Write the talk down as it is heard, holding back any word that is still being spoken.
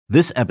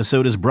This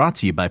episode is brought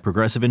to you by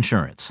Progressive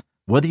Insurance.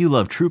 Whether you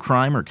love true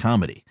crime or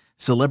comedy,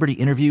 celebrity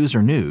interviews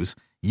or news,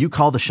 you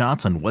call the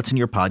shots on what's in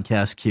your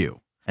podcast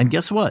queue. And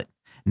guess what?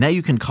 Now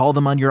you can call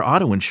them on your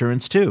auto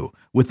insurance too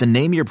with the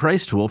Name Your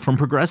Price tool from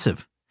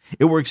Progressive.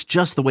 It works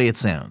just the way it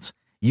sounds.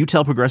 You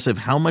tell Progressive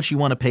how much you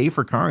want to pay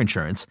for car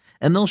insurance,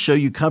 and they'll show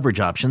you coverage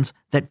options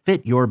that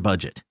fit your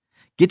budget.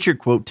 Get your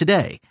quote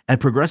today at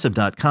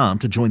Progressive.com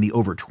to join the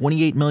over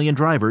 28 million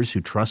drivers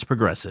who trust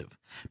Progressive.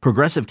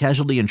 Progressive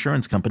Casualty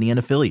Insurance Company and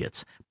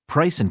Affiliates.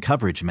 Price and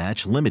coverage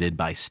match limited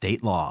by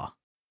state law.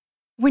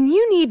 When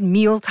you need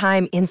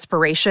mealtime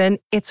inspiration,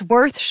 it's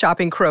worth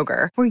shopping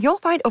Kroger, where you'll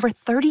find over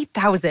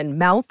 30,000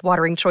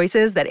 mouth-watering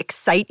choices that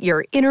excite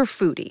your inner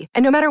foodie.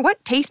 And no matter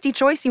what tasty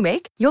choice you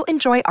make, you'll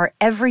enjoy our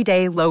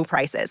everyday low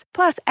prices,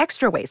 plus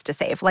extra ways to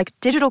save, like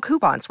digital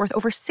coupons worth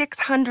over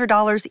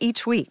 $600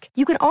 each week.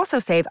 You can also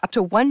save up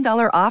to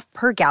 $1 off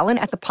per gallon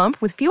at the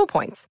pump with fuel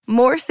points.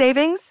 More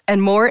savings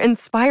and more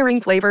inspiring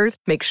flavors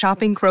make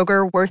shopping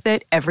Kroger worth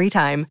it every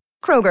time.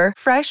 Kroger,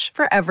 fresh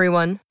for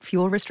everyone.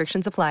 Fuel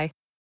restrictions apply.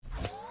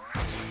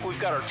 We've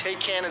got our take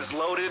cannons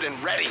loaded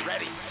and ready.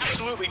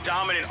 Absolutely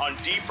dominant on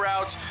deep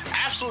routes.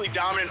 Absolutely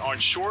dominant on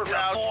short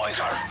routes. Boys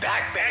are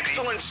back.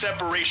 Excellent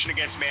separation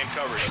against man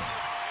coverage.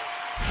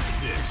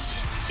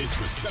 This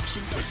is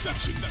Reception,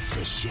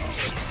 the show.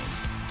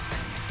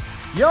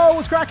 Yo,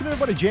 what's cracking,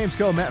 everybody? James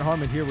Coe, Matt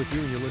Harmon here with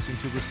you, and you're listening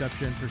to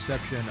Reception,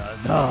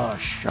 the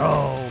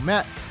show.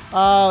 Matt,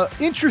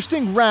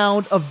 interesting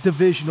round of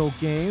divisional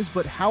games,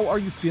 but how are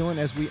you feeling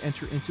as we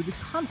enter into the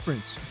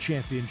conference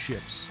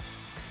championships?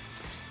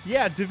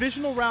 Yeah,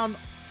 divisional round,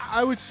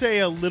 I would say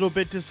a little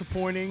bit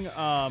disappointing.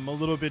 A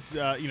little bit,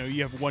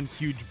 you have one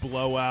huge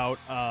blowout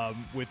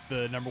with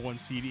the number one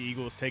seed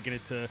Eagles taking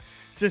it to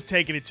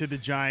the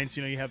Giants.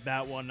 You have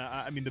that one.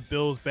 The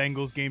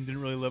Bills-Bengals game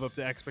didn't really live up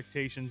to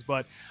expectations,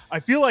 but I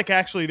feel like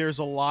actually there's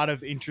a lot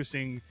of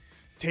interesting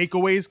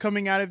takeaways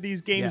coming out of these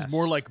games. Yes.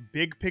 More like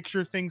big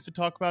picture things to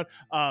talk about.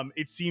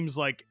 It seems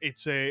like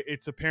it's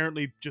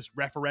apparently just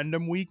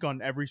referendum week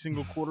on every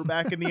single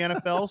quarterback in the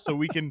NFL, so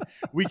we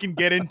can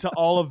get into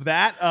all of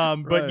that.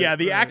 But yeah,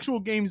 the actual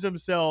games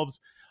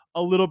themselves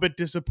a little bit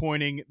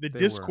disappointing. The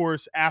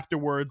discourse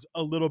afterwards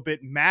a little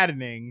bit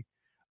maddening.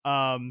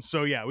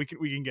 So yeah, we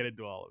can get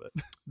into all of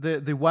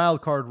it. The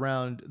wild card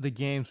round, the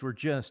games were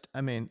just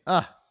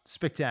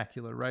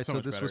spectacular, right?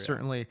 So this was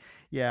certainly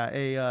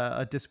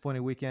a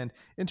disappointing weekend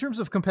in terms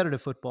of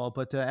competitive football,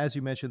 but as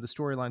you mentioned, the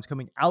storylines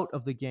coming out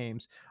of the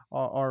games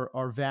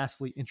are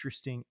vastly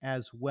interesting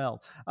as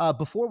well.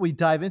 Before we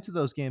dive into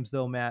those games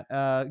though, Matt,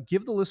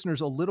 give the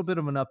listeners a little bit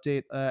of an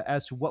update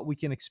as to what we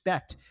can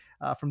expect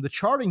from the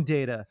charting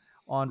data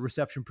on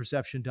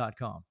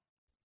receptionperception.com.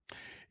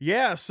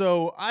 Yeah,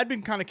 so I've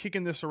been kind of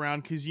kicking this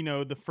around because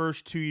the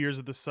first 2 years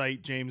of the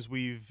site, James,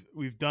 we've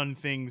done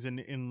things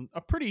in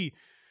a pretty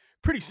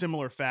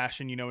similar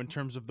fashion, in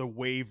terms of the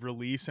wave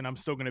release. And I'm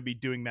still going to be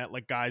doing that.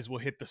 Like, guys will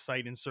hit the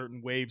site in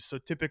certain waves. So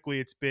typically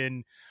it's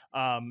been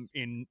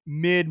in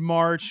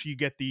mid-March, you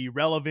get the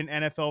relevant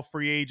NFL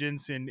free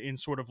agents. In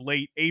sort of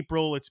late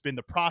April, it's been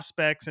the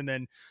prospects, and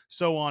then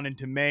so on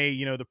into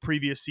May, the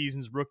previous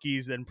season's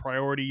rookies, then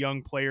priority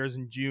young players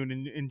in June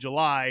and in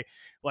July,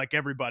 like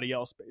everybody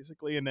else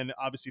basically. And then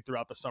obviously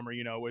throughout the summer,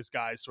 as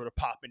guys sort of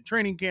pop in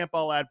training camp,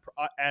 I'll add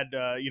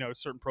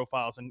certain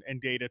profiles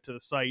and data to the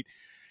site.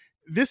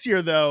 This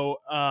year, though,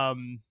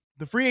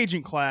 the free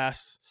agent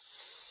class,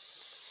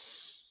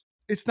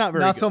 it's not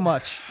very good. Not so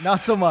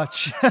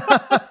much.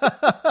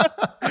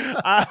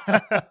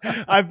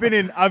 I've been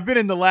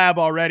in the lab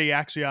already.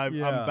 Actually, I'm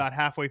about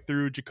halfway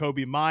through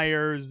Jakobi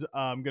Meyers.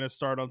 I'm going to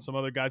start on some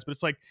other guys, but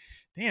it's like,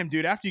 damn,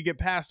 dude, after you get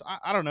past,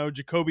 I don't know,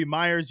 Jakobi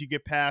Meyers, you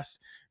get past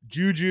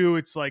Juju.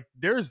 It's like,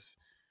 there's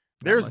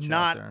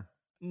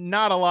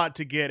not a lot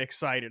to get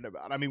excited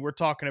about. We're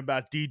talking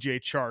about DJ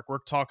Chark. We're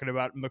talking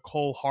about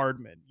McCole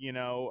Hardman,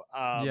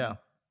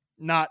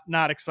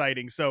 not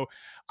exciting. So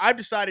I've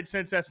decided,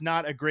 since that's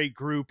not a great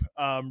group,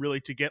 really,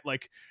 to get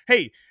like,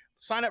 hey,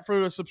 sign up for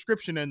a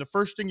subscription, and the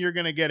first thing you're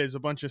going to get is a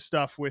bunch of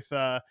stuff with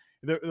and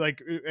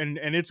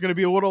it's going to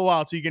be a little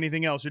while till you get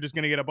anything else. You're just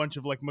going to get a bunch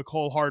of like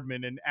McCole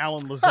Hardman and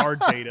Alan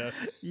Lazard data.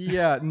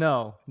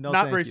 No,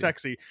 not very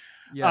sexy.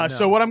 Yeah,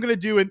 So what I'm going to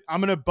do,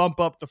 I'm going to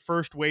bump up the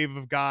first wave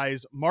of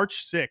guys.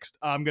 March 6th,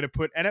 I'm going to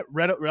put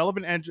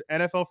relevant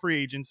NFL free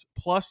agents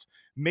plus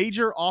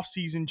major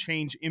offseason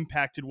change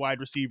impacted wide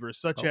receivers,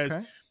 such as,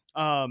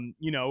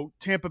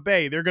 Tampa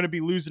Bay. They're going to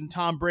be losing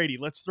Tom Brady.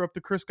 Let's throw up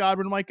the Chris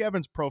Godwin, Mike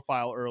Evans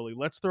profile early.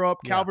 Let's throw up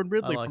Calvin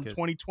Ridley from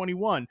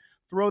 2021.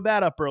 Throw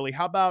that up early.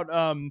 How about,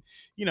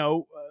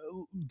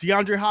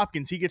 DeAndre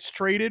Hopkins? He gets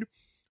traded.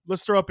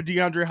 Let's throw up a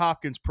DeAndre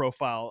Hopkins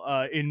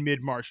profile in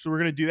mid-March. So we're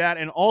going to do that.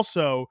 And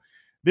also,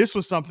 this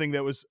was something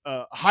that was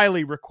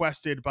highly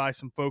requested by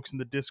some folks in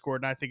the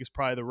Discord, and I think is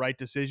probably the right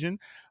decision.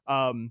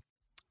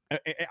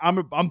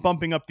 I'm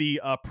bumping up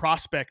the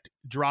prospect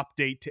drop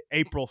date to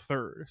April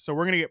 3rd. So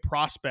we're going to get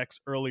prospects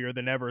earlier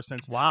than ever,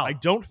 since I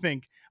don't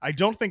think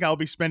I'll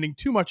be spending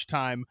too much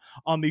time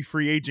on the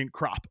free agent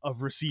crop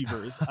of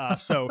receivers.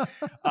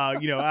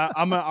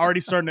 I'm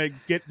already starting to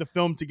get the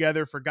film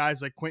together for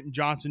guys like Quentin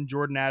Johnson,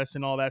 Jordan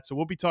Addison, all that. So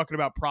we'll be talking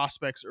about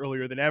prospects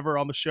earlier than ever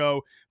on the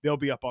show. They'll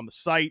be up on the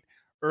site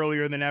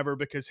earlier than ever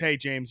because, hey,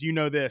 James, you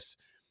know this.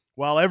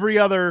 While every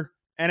other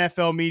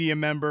NFL media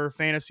member,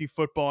 fantasy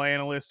football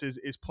analyst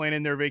is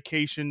planning their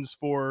vacations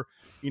for,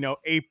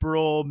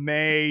 April,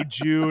 May,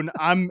 June,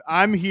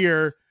 I'm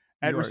here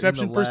at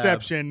Reception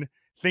Perception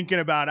thinking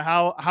about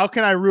how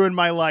can I ruin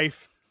my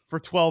life for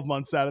 12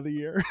 months out of the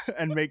year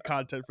and make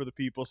content for the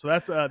people. So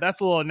that's a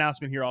little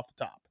announcement here off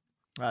the top.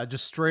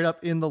 Just straight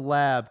up in the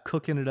lab,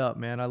 cooking it up,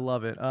 man. I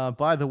love it.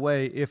 By the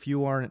way, if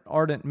you are an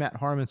ardent Matt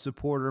Harmon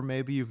supporter,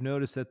 maybe you've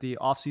noticed that the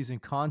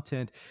offseason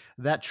content,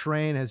 that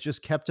train has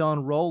just kept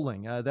on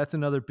rolling. That's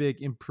another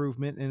big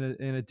improvement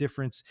in a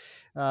difference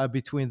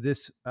between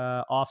this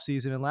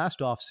offseason and last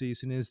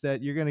offseason, is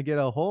that you're going to get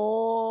a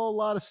whole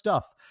lot of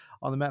stuff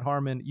on the Matt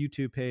Harmon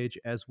YouTube page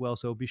as well.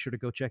 So be sure to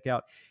go check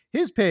out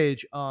his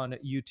page on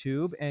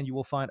YouTube, and you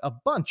will find a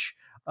bunch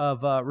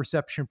of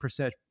reception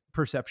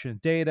perception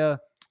data,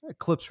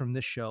 clips from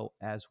this show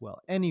as well.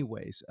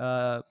 Anyways,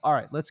 all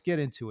right, let's get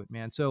into it,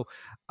 man. So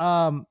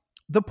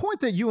the point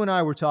that you and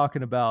I were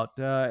talking about,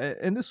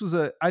 and this was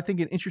I think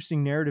an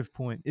interesting narrative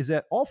point, is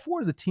that all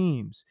four of the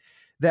teams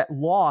that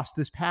lost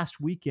this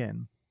past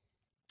weekend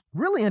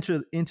really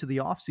entered into the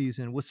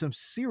offseason with some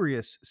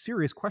serious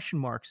question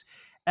marks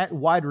at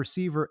wide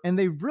receiver, and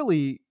they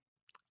really,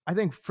 I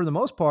think for the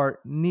most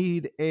part,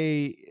 need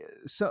a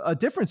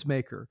difference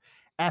maker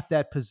at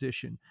that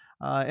position.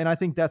 And I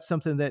think that's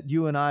something that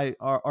you and I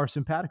are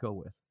simpatico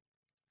with.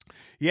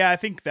 Yeah, I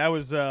think that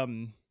was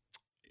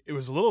it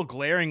was a little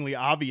glaringly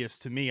obvious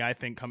to me, I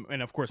think,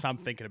 and of course I'm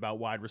thinking about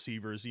wide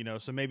receivers,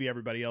 so maybe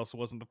everybody else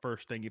wasn't the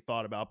first thing you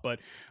thought about, but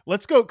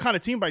let's go kind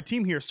of team by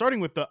team here, starting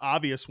with the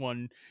obvious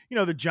one,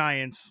 the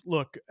Giants.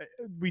 Look,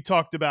 we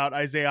talked about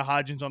Isaiah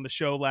Hodgins on the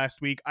show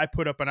last week. I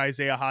put up an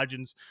Isaiah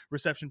Hodgins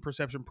reception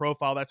perception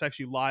profile. That's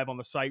actually live on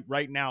the site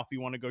right now if you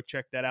want to go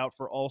check that out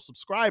for all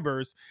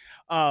subscribers.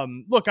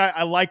 Look,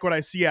 I like what I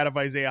see out of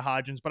Isaiah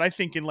Hodgins, but I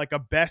think in like a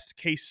best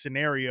case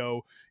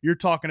scenario, you're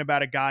talking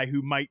about a guy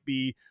who might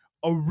be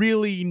a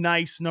really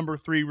nice number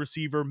 3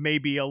 receiver,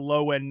 maybe a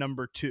low end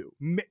number 2,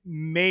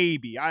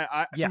 maybe.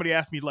 Somebody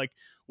asked me like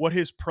what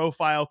his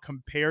profile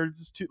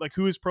compares to, like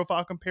who his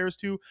profile compares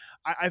to.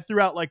 I threw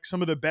out like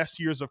some of the best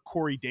years of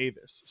Corey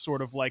Davis,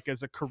 sort of like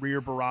as a career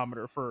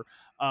barometer for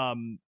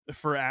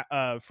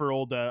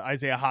old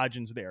Isaiah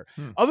Hodgins there.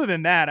 Other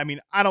than that, I mean,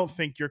 I don't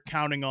think you're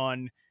counting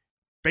on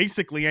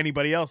basically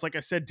anybody else. Like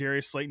I said,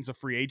 Darius Slayton's a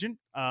free agent.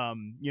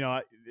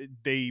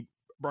 They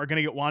are going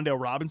to get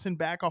Wan'Dale Robinson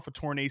back off a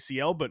torn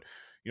ACL, but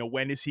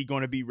when is he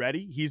going to be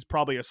ready? He's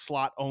probably a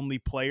slot only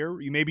player.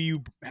 Maybe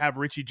you have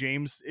Richie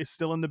James is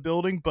still in the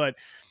building, but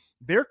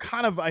they're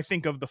kind of, I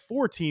think, of the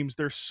 4 teams,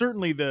 they're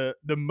certainly the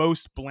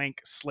most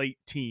blank slate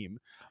team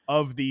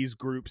of these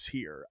groups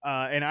here.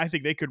 And I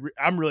think they could,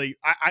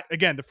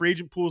 again, the free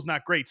agent pool is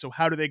not great. So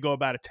how do they go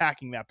about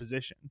attacking that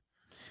position?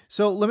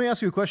 So let me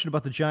ask you a question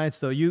about the Giants,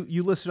 though.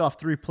 You listed off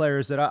 3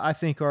 players that I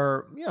think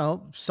are,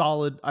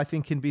 solid. I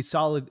think can be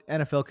solid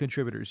NFL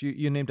contributors.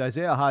 You named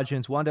Isaiah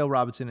Hodgins, Wan'Dale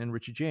Robinson, and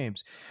Richie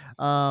James.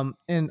 And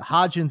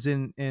Hodgins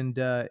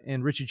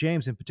and Richie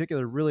James in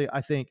particular, really,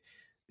 I think,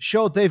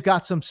 showed they've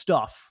got some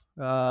stuff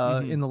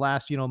in the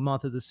last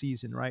month of the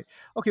season, right?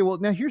 Okay, well,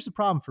 now here's the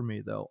problem for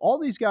me, though. All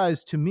these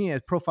guys, to me,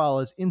 profile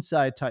as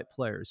inside type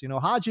players.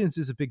 Hodgins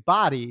is a big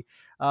body,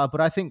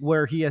 but I think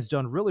where he has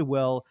done really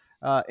well.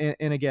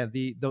 And again,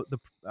 the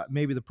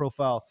maybe the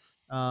profile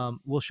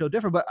will show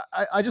different, but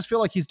I just feel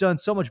like he's done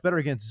so much better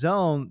against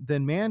zone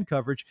than man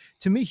coverage.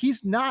 To me,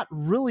 he's not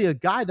really a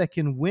guy that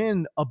can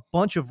win a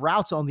bunch of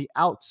routes on the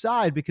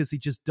outside because he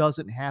just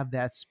doesn't have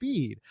that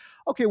speed.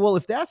 Okay, well,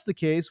 if that's the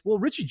case, well,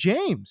 Richie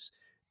James,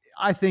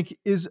 I think,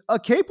 is a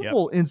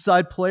capable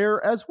inside player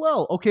as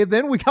well. Okay,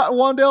 then we got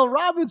Wan'Dale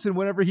Robinson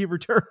whenever he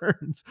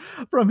returns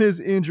from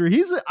his injury.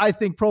 He's, I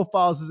think,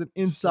 profiles as an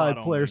inside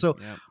player. So,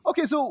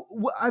 okay, so,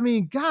 I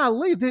mean,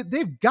 golly,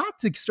 they've got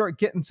to start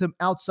getting some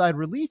outside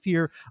relief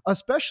here,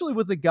 especially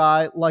with a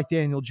guy like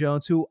Daniel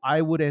Jones, who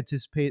I would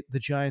anticipate the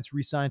Giants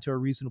re-sign to a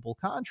reasonable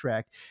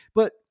contract.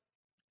 But,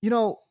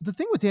 the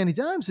thing with Danny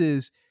Dimes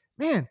is,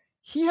 man,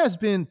 he has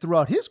been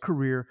throughout his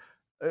career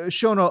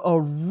shown a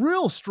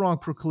real strong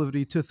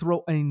proclivity to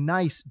throw a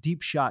nice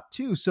deep shot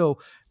too. So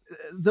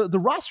the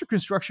roster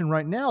construction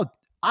right now,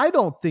 I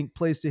don't think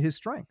plays to his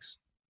strengths.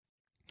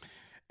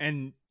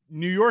 And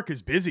New York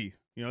is busy.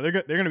 They're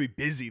going to be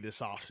busy this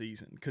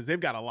offseason because they've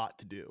got a lot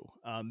to do.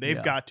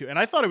 They've got to. And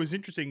I thought it was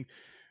interesting,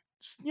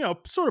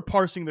 sort of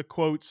parsing the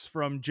quotes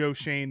from Joe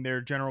Schoen, their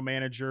general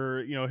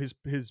manager,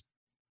 his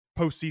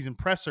postseason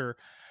presser.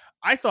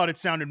 I thought it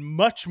sounded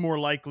much more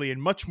likely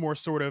and much more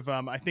sort of,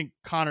 I think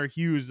Connor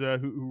Hughes,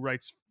 who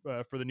writes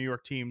for the New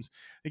York teams.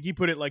 I think he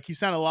put it like he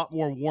sounded a lot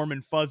more warm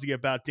and fuzzy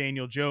about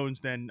Daniel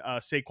Jones than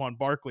Saquon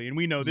Barkley, and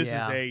we know this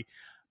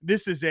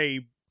is a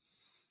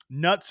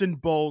nuts and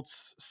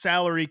bolts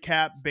salary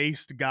cap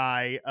based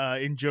guy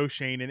in Joe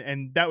Schoen,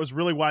 and that was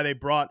really why they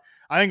brought.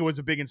 I think it was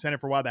a big incentive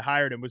for why they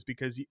hired him, was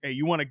because hey,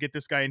 you want to get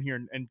this guy in here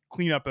and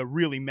clean up a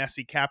really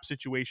messy cap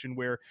situation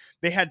where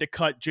they had to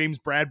cut James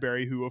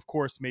Bradbury, who of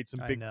course made some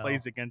big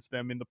plays against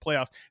them in the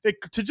playoffs,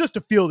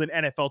 to field an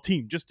NFL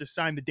team, just to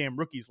sign the damn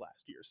rookies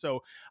last year.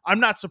 So I'm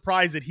not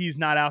surprised that he's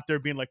not out there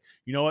being like,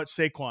 you know what,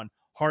 Saquon,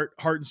 heart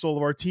and soul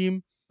of our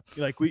team.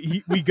 Like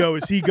we go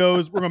as he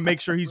goes. We're gonna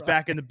make sure he's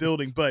back in the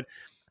building, but.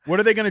 What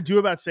are they going to do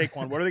about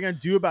Saquon? What are they going to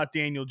do about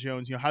Daniel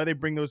Jones? How do they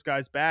bring those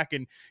guys back?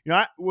 And,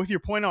 with your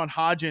point on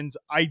Hodgins,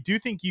 I do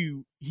think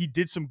he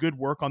did some good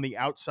work on the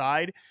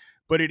outside,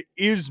 but it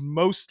is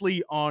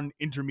mostly on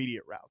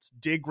intermediate routes,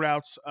 dig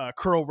routes,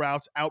 curl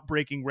routes,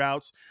 outbreaking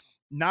routes,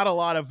 not a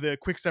lot of the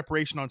quick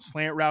separation on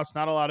slant routes,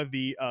 not a lot of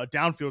the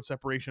downfield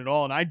separation at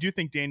all. And I do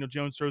think Daniel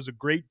Jones throws a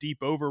great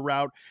deep over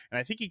route, and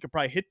I think he could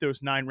probably hit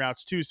those 9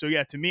 routes too. So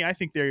yeah, to me, I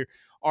think they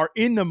are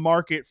in the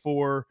market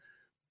for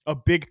a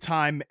big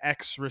time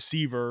X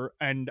receiver.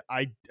 And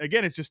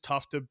it's just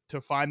tough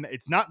to find that.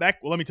 It's not that.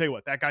 Well, let me tell you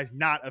what, that guy's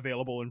not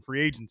available in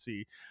free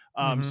agency.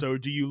 So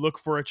do you look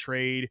for a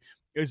trade?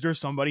 Is there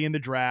somebody in the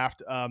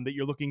draft that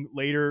you're looking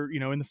later,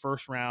 in the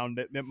first round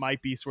that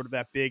might be sort of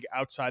that big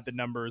outside the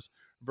numbers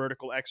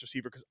vertical X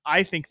receiver? Because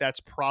I think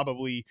that's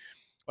probably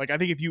I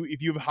think if you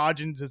have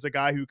Hodgins as a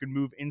guy who can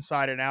move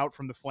inside and out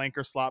from the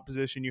flanker slot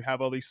position, you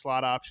have all these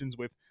slot options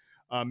with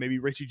maybe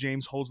Richie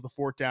James holds the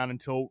fort down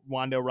until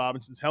Wan'Dale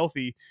Robinson's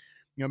healthy.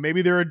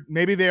 Maybe they are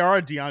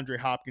a DeAndre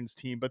Hopkins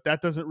team, but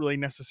that doesn't really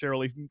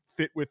necessarily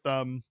fit with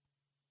a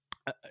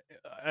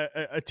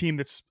team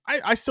that's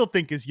I still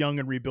think is young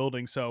and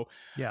rebuilding. So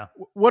yeah,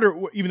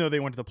 even though they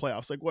went to the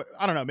playoffs,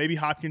 I don't know. Maybe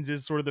Hopkins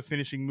is sort of the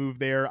finishing move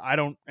there. I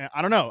don't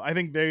know. I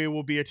think they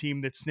will be a team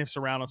that sniffs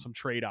around on some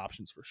trade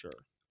options for sure.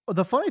 Well,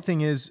 the funny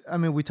thing is,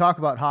 we talk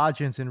about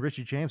Hodgins and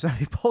Richie James.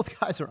 Both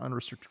guys are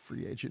unrestricted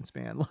free agents,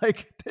 man. They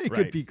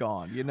could be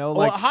gone,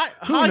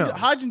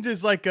 Hodgins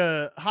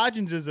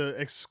is a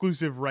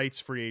exclusive rights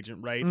free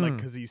agent, right?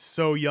 Because he's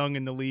so young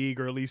in the league,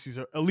 or at least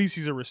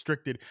he's a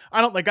restricted.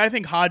 I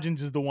think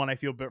Hodgins is the one I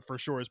feel for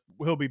sure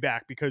he'll be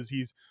back, because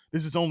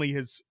this is only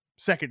his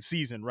second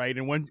season, right?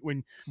 And when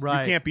you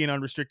can't be an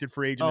unrestricted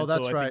free agent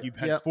until I think you've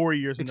had 4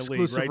 years in the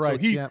league, right?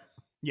 Rights, so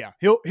Yeah,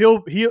 he'll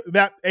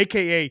that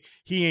AKA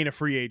he ain't a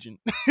free agent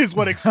is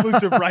what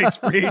exclusive rights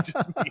free agent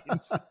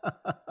means.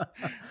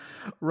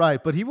 Right,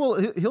 but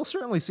he'll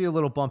certainly see a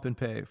little bump in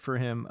pay for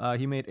him.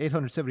 He made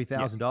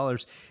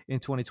 $870,000 in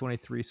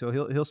 2023, so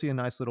he'll see a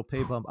nice little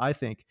pay bump, I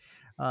think,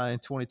 in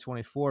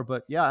 2024.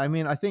 But yeah,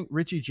 I think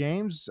Richie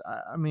James.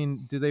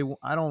 Do they?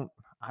 I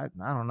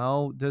don't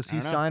know. Does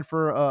he sign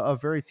for a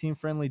very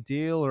team-friendly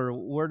deal, or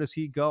where does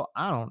he go?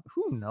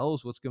 Who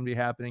knows what's going to be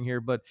happening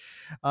here? But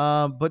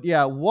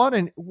yeah, what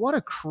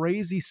a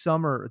crazy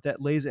summer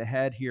that lays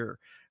ahead here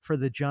for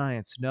the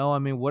Giants. No,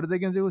 what are they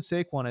going to do with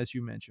Saquon, as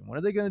you mentioned? What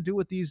are they going to do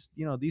with these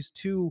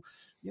two,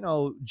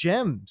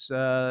 gems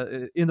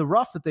in the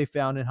rough that they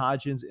found in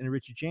Hodgins and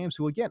Richie James,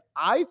 who again,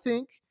 I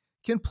think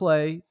can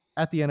play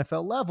at the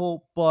NFL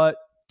level, but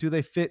do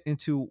they fit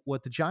into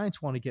what the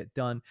Giants want to get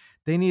done?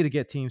 They need to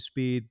get team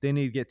speed. They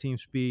need to get team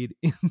speed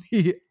in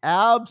the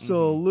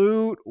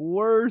absolute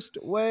worst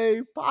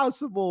way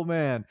possible,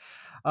 man.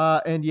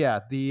 And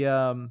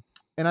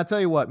I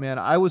tell you what, man,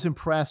 I was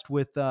impressed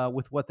with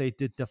what they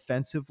did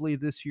defensively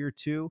this year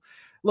too.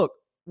 Look,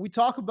 we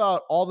talk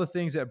about all the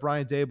things that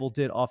Brian Daboll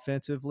did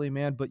offensively,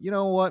 man, but you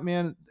know what,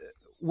 man,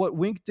 what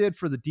Wink did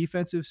for the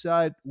defensive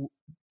side,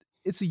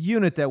 it's a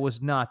unit that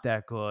was not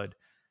that good.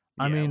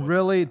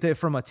 Really,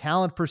 from a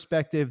talent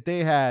perspective,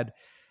 they had,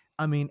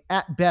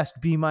 at best,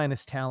 B-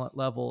 talent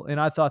level. And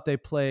I thought they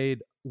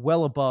played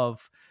well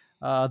above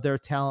their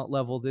talent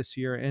level this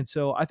year. And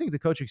so I think the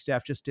coaching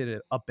staff just did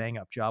a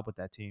bang-up job with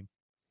that team.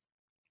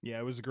 Yeah,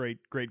 it was a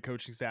great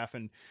coaching staff.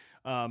 And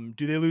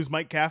do they lose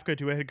Mike Kafka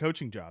to a head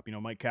coaching job?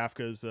 Mike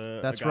Kafka is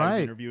a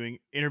guy who's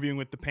interviewing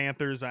with the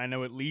Panthers. I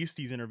know at least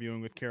he's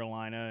interviewing with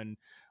Carolina, and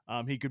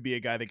he could be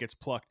a guy that gets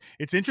plucked.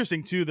 It's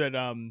interesting, too, that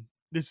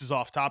this is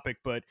off topic,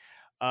 but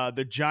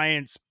the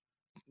Giants,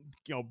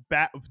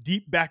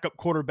 deep backup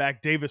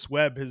quarterback Davis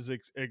Webb is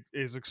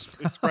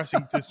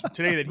expressing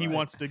today that he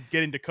wants to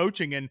get into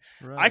coaching, and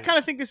I kind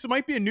of think this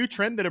might be a new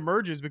trend that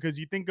emerges, because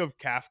you think of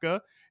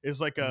Kafka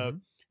as like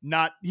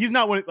he's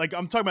not one,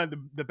 I'm talking about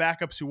the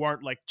backups who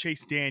aren't like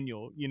Chase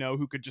Daniel,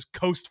 who could just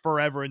coast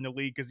forever in the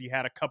league because he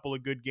had a couple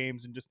of good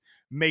games and just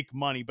make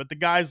money, but the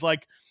guys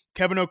like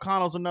Kevin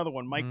O'Connell's another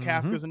one, Mike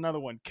Kafka's another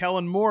one,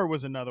 Kellen Moore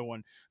was another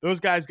one. Those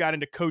guys got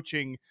into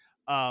coaching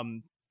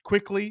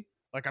quickly.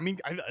 I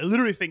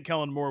literally think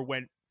Kellen Moore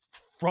went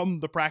from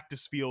the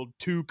practice field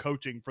to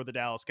coaching for the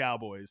Dallas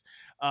Cowboys.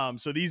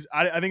 So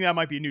I think that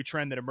might be a new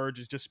trend that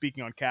emerges, just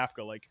speaking on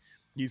Kafka.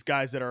 these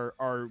guys that are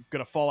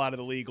going to fall out of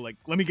the league. Like,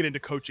 let me get into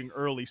coaching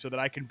early so that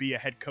I can be a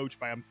head coach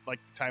by like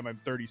the time I'm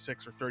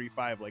 36 or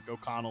 35, like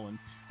O'Connell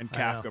and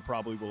Kafka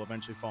probably will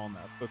eventually fall in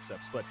that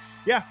footsteps. But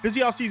yeah,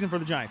 busy off season for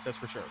the Giants. That's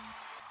for sure.